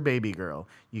got Sir Baby Girl,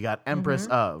 you got Empress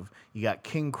of, you got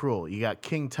King Cruel, you got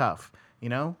King Tough.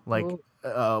 Like Ooh.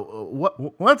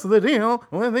 what's the deal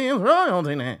with these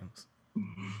royalty names?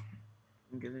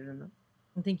 Get it in there.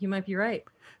 I think you might be right.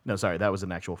 No, sorry, that was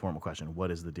an actual formal question. What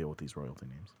is the deal with these royalty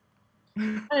names?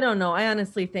 I don't know. I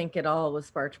honestly think it all was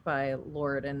sparked by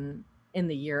Lord and in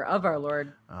the year of our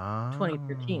Lord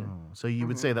 2013. So you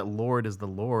would say that Lord is the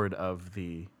Lord of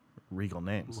the regal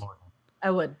names. Lord.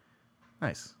 I would.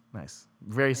 Nice.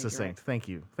 Very think you're succinct. Thank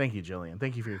you, Jillian.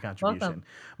 Thank you for your Welcome. contribution.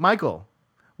 Michael,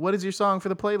 what is your song for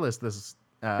the playlist this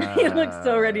He looks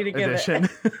so ready to give it. edition?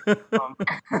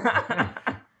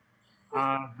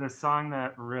 The song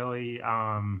that really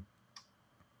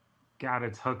got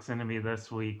its hooks into me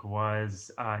this week was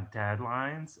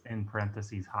Deadlines, in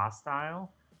parentheses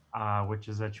Hostile, which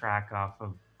is a track off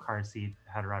of Car Seat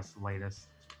Headrest's latest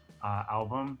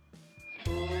album.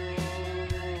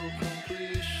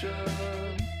 Completion,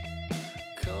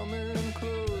 coming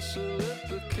closer, let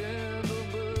the candle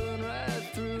burn right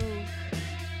through.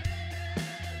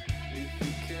 If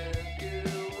you can't get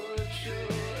what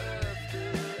you're after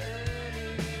any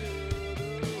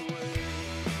other way,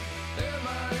 am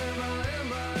I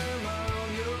on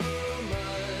your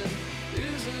mind?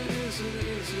 Is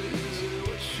it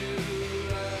what you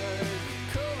like?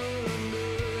 Cover under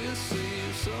your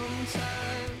sleeve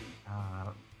sometimes.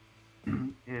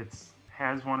 It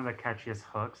has one of the catchiest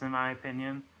hooks, in my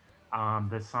opinion.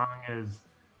 The song is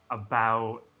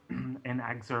about an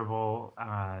inexorable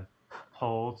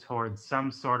pull towards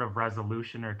some sort of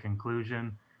resolution or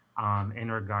conclusion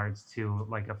in regards to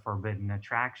like a forbidden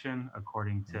attraction,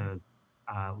 according to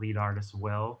lead artist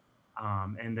Will.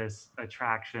 And this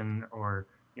attraction or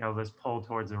this pull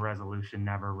towards a resolution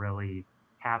never really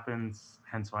happens.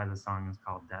 Hence why the song is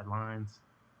called Deadlines.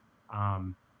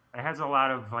 It has a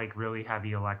lot of like really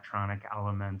heavy electronic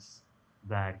elements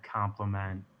that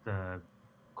complement the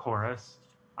chorus,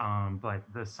 but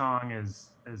the song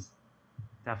is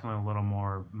definitely a little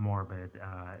more morbid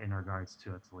in regards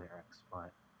to its lyrics,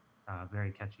 but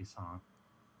very catchy song.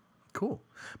 Cool.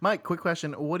 Mike, quick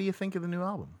question. What do you think of the new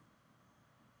album?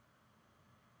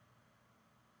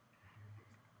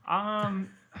 I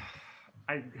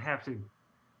have to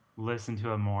listen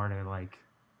to it more to like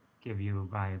give you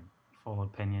my full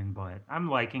opinion, but I'm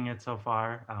liking it so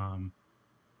far.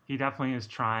 He definitely is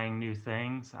trying new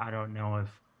things. I don't know if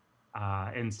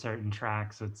in certain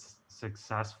tracks it's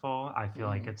successful. I feel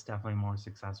like it's definitely more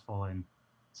successful in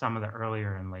some of the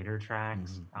earlier and later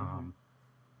tracks.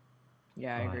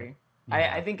 Yeah, I But, agree.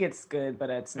 yeah. I think it's good,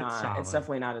 but it's not. It's solid.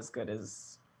 definitely not as good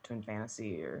as Twin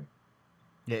Fantasy or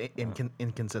Yeah,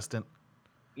 inconsistent.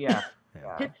 yeah. Yeah.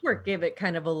 Yeah. Pitchfork gave it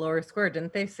kind of a lower score,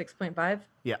 didn't they? 6.5.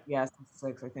 Yeah,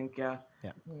 6, I think. Yeah.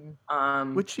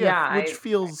 Mm. Which I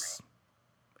feels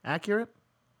accurate.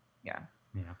 yeah,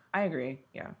 Yeah. I agree.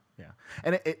 Yeah.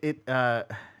 And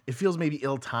it feels maybe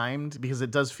ill-timed because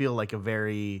it does feel like a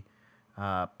very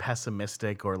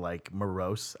pessimistic or like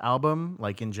morose album.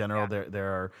 Like in general,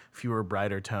 there are fewer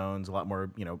brighter tones, a lot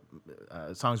more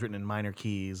songs written in minor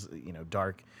keys,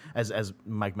 dark. As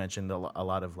Mike mentioned, a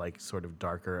lot of like sort of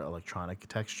darker electronic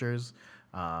textures.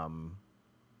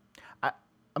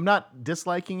 I'm not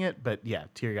disliking it, but yeah,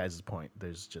 to your guys' point,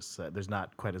 there's just there's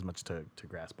not quite as much to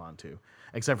grasp onto,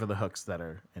 except for the hooks that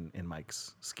are in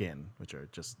Mike's skin, which are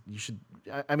just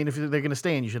I mean, if they're gonna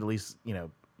stay in, you should at least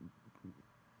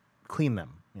clean them,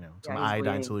 some he's iodine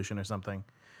bleeding. solution or something.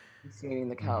 He's eating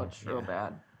the couch real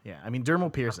bad. Yeah. I mean,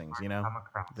 dermal piercings, you know, I'm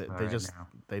across they, that they right just now.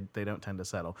 they don't tend to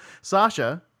settle.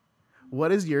 Sasha,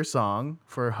 what is your song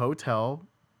for hotel?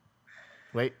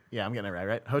 Wait, yeah, I'm getting it right,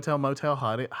 right? Hotel, motel,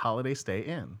 holiday stay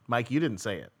in. Mike, you didn't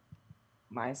say it.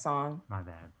 My song, My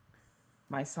bad.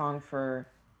 my song for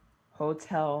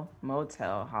Hotel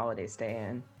Motel Holiday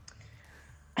Stay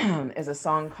In is a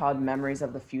song called Memories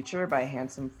of the Future by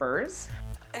Handsome Furs.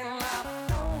 And I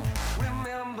don't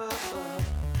remember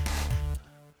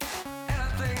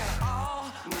anything at all.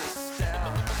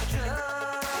 Nostalgia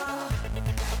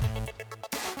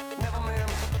never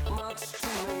meant much to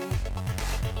me.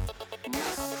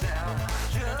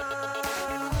 Nostalgia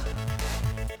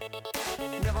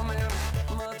never meant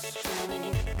much to me.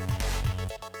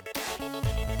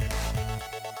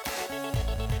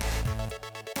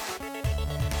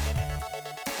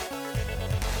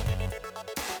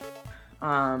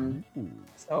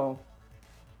 So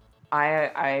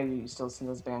I used to listen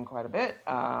to this band quite a bit,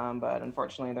 but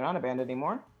unfortunately they're not a band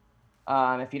anymore.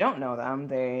 If you don't know them,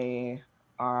 they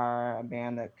are a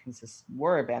band that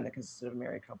were a band that consisted of a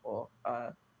married couple,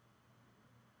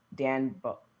 Dan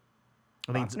I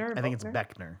think it's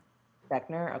Buckner? Beckner.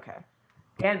 Beckner, okay.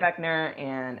 Dan Beckner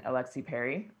and Alexi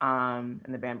Perry. And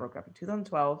the band broke up in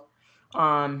 2012.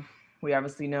 We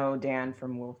obviously know Dan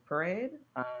from Wolf Parade,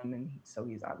 so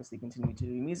he's obviously continued to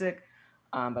do music.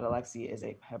 But Alexi is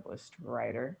a published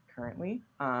writer currently.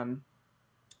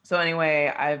 So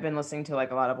anyway, I've been listening to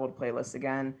like a lot of old playlists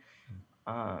again,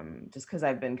 just because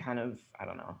I've been kind of, I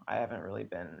don't know, I haven't really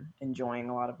been enjoying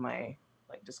a lot of my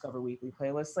like Discover Weekly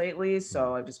playlists lately.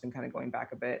 So I've just been kind of going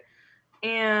back a bit.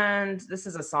 And this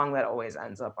is a song that always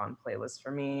ends up on playlists for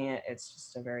me. It's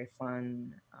just a very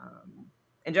fun.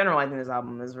 In general, I think this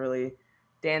album is really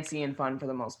dancey and fun for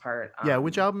the most part. Yeah,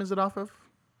 which album is it off of?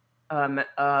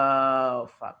 Oh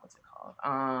fuck, what's it called?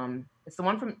 It's the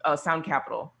one from Sound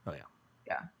Capital. Oh yeah.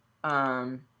 Yeah.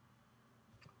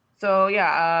 So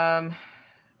yeah.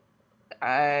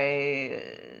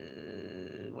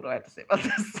 What do I have to say about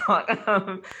this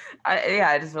song?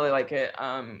 I just really like it.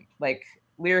 Like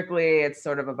lyrically, it's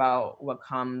sort of about what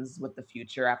comes with the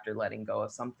future after letting go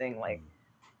of something. Like,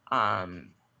 then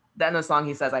in the song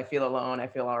he says, "I feel alone, I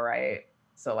feel all right."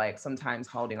 So like sometimes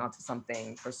holding on to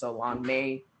something for so long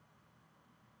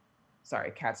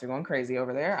sorry, cats are going crazy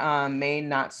over there. May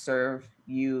not serve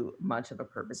you much of a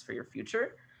purpose for your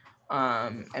future.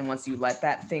 And once you let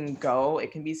that thing go,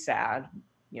 it can be sad,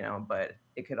 you know, but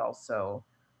it could also,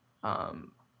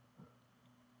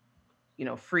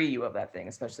 free you of that thing,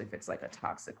 especially if it's like a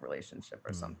toxic relationship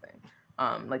or something.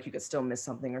 Like you could still miss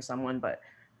something or someone, but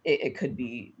it could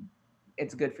be,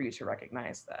 it's good for you to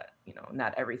recognize that, you know,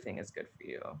 not everything is good for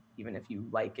you, even if you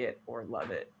like it or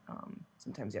love it.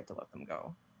 Sometimes you have to let them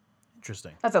go.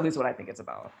 Interesting. That's at least what I think it's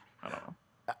about. I don't know.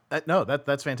 No,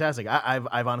 that's fantastic.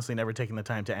 I've honestly never taken the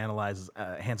time to analyze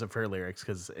Handsome Fur lyrics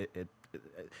because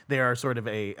they are sort of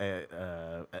an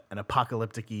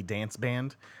apocalyptic-y dance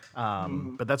band,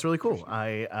 but that's really cool.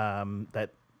 That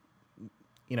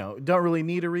don't really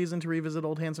need a reason to revisit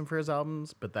old Handsome Fur's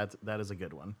albums, but that is a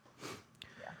good one.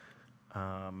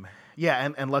 And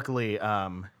luckily,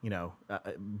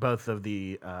 both of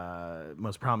the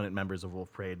most prominent members of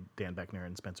Wolf Parade, Dan Beckner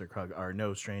and Spencer Krug, are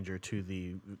no stranger to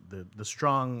the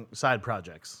strong side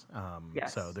projects.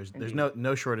 Yes, so there's indeed.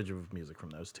 no shortage of music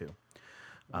from those two.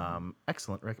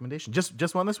 Excellent recommendation.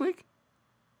 Just one this week?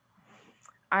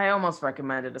 I almost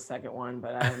recommended a second one,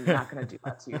 but I'm not going to do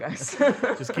that to you guys.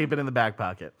 Just keep it in the back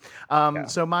pocket.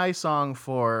 So my song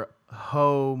for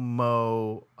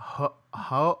Homo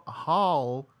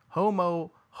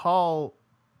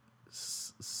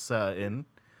Salsin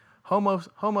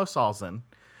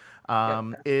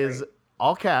is great.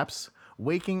 all caps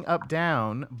Waking Up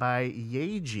Down by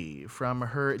Yeji from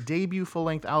her debut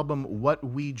full-length album What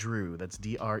We Drew. That's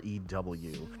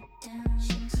DREW.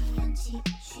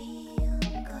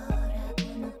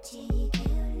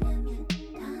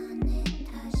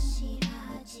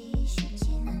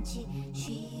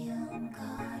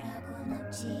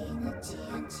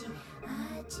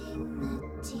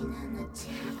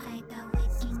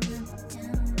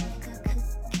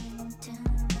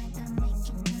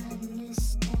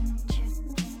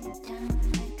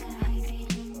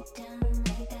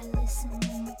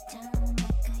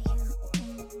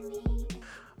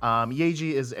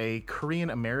 Yeji is a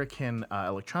Korean-American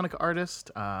electronic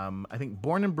artist. I think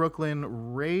born in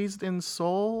Brooklyn, raised in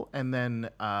Seoul, and then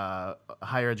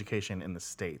higher education in the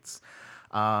States.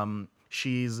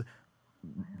 She's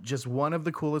just one of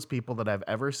the coolest people that I've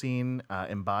ever seen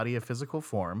embody a physical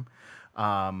form.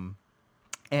 And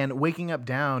Waking Up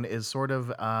Down is sort of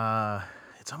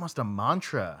it's almost a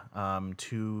mantra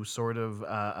to sort of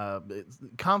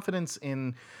confidence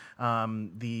in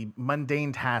the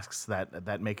mundane tasks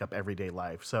that make up everyday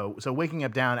life. So waking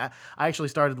up down, I actually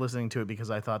started listening to it because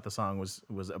I thought the song was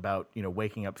about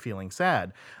waking up feeling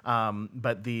sad.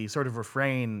 But the sort of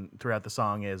refrain throughout the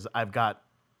song is, I've got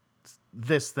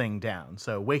this thing down.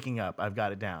 So waking up, I've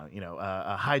got it down.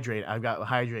 Hydrate, I've got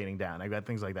hydrating down. I've got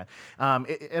things like that.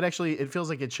 It actually, it feels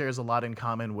like it shares a lot in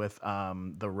common with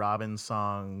the Robin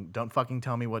song "Don't Fucking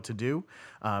Tell Me What to Do,"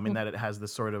 in that it has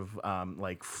this sort of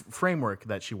framework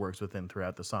that she works within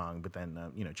throughout the song, but then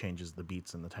changes the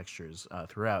beats and the textures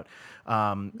throughout.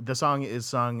 The song is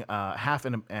sung half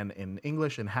in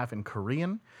English and half in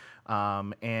Korean.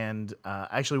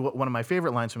 Actually, one of my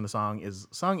favorite lines from the song is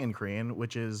sung in Korean,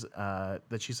 which is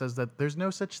that she says that there's no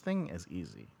such thing as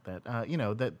easy. That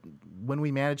that when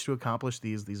we manage to accomplish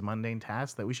these mundane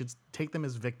tasks, that we should take them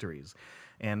as victories,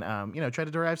 and try to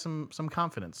derive some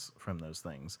confidence from those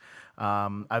things.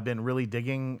 I've been really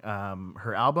digging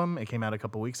her album. It came out a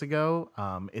couple weeks ago.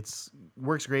 It's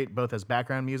works great both as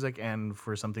background music and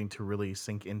for something to really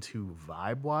sink into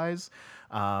vibe wise.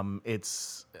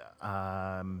 It's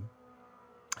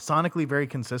sonically very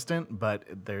consistent, but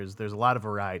there's a lot of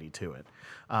variety to it.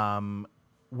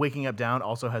 Waking Up Down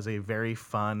also has a very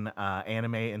fun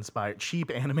cheap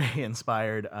anime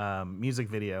inspired music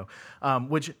video,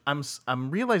 which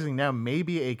I'm realizing now may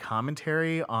be a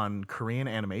commentary on Korean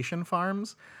animation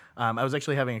farms. I was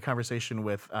actually having a conversation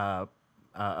with a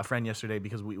friend yesterday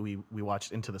because we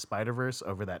watched Into the Spider-Verse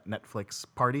over that Netflix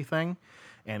party thing,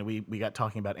 and we got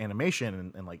talking about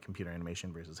animation and like computer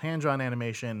animation versus hand-drawn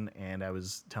animation, and I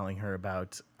was telling her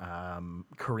about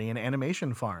Korean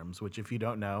animation farms, which, if you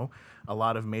don't know, a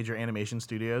lot of major animation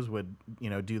studios would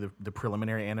do the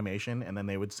preliminary animation, and then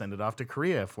they would send it off to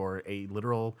Korea for a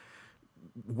literal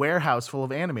warehouse full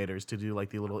of animators to do like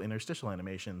the little interstitial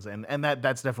animations, and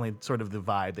that's definitely sort of the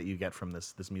vibe that you get from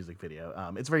this music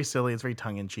video. It's very silly, it's very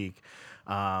tongue-in-cheek,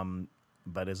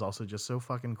 but is also just so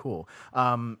fucking cool.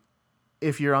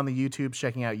 If you're on the YouTube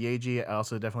checking out Yeji, I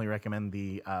also definitely recommend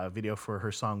the video for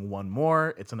her song One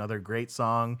More. It's another great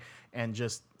song, and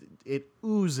just it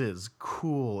oozes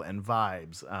cool and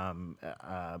vibes,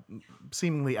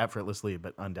 seemingly effortlessly,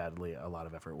 but undoubtedly a lot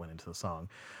of effort went into the song.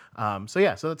 So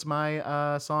that's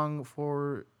my song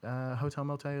for Hotel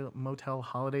Motel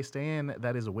Holiday Stay In.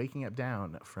 That is Waking Up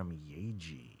Down from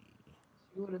Yeji.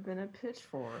 You would have been a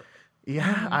pitchfork.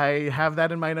 Yeah, I have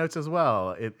that in my notes as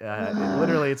well. It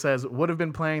literally, it says, would have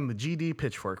been playing the GD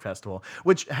Pitchfork Festival,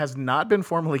 which has not been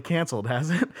formally canceled,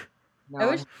 has it? No, I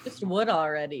wish it just would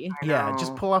already. Yeah,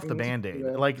 just pull off the They need to Band-Aid. do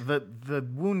it. Like, the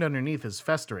wound underneath is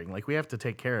festering. Like, we have to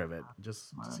take care of it.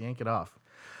 Just yank it off.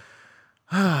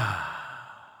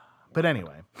 But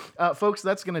anyway, folks,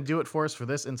 that's going to do it for us for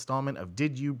this installment of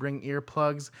Did You Bring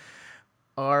Earplugs?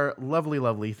 Our lovely,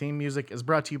 lovely theme music is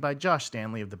brought to you by Josh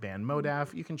Stanley of the band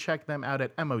Modaf. You can check them out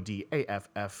at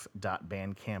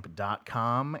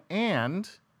modaff.bandcamp.com. And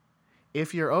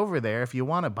if you're over there, if you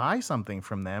want to buy something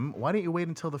from them, why don't you wait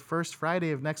until the first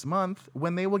Friday of next month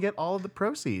when they will get all of the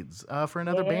proceeds for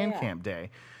another Bandcamp day.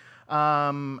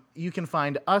 You can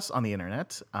find us on the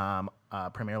internet,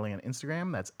 primarily on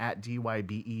Instagram. That's at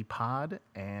DYBEpod.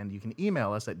 And you can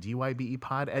email us at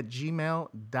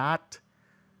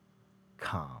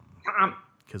dybepod@gmail.com.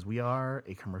 Because we are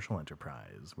a commercial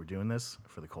enterprise. We're doing this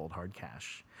for the cold hard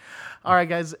cash. All right,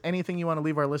 guys, anything you want to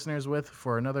leave our listeners with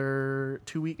for another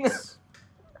 2 weeks?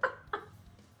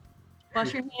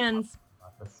 Wash your hands.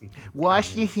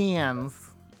 Wash your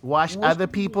hands. Wash other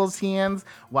people's hands.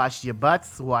 Wash your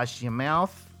butts. Wash your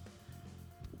mouth.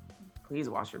 Please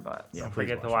wash your butts. Yeah, Don't please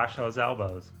forget to wash wash those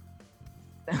elbows.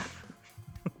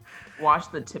 Wash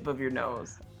the tip of your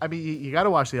nose. I mean, you got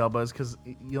to wash the elbows because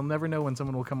you'll never know when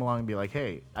someone will come along and be like,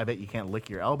 hey, I bet you can't lick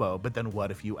your elbow. But then what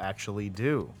if you actually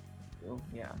do?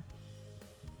 Yeah.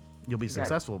 You'll be Got it.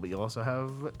 successful, but you'll also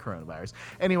have coronavirus.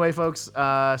 Anyway, folks,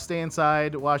 stay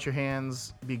inside, wash your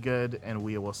hands, be good, and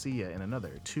we will see you in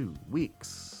another 2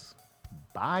 weeks.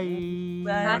 Bye.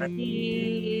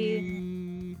 Bye.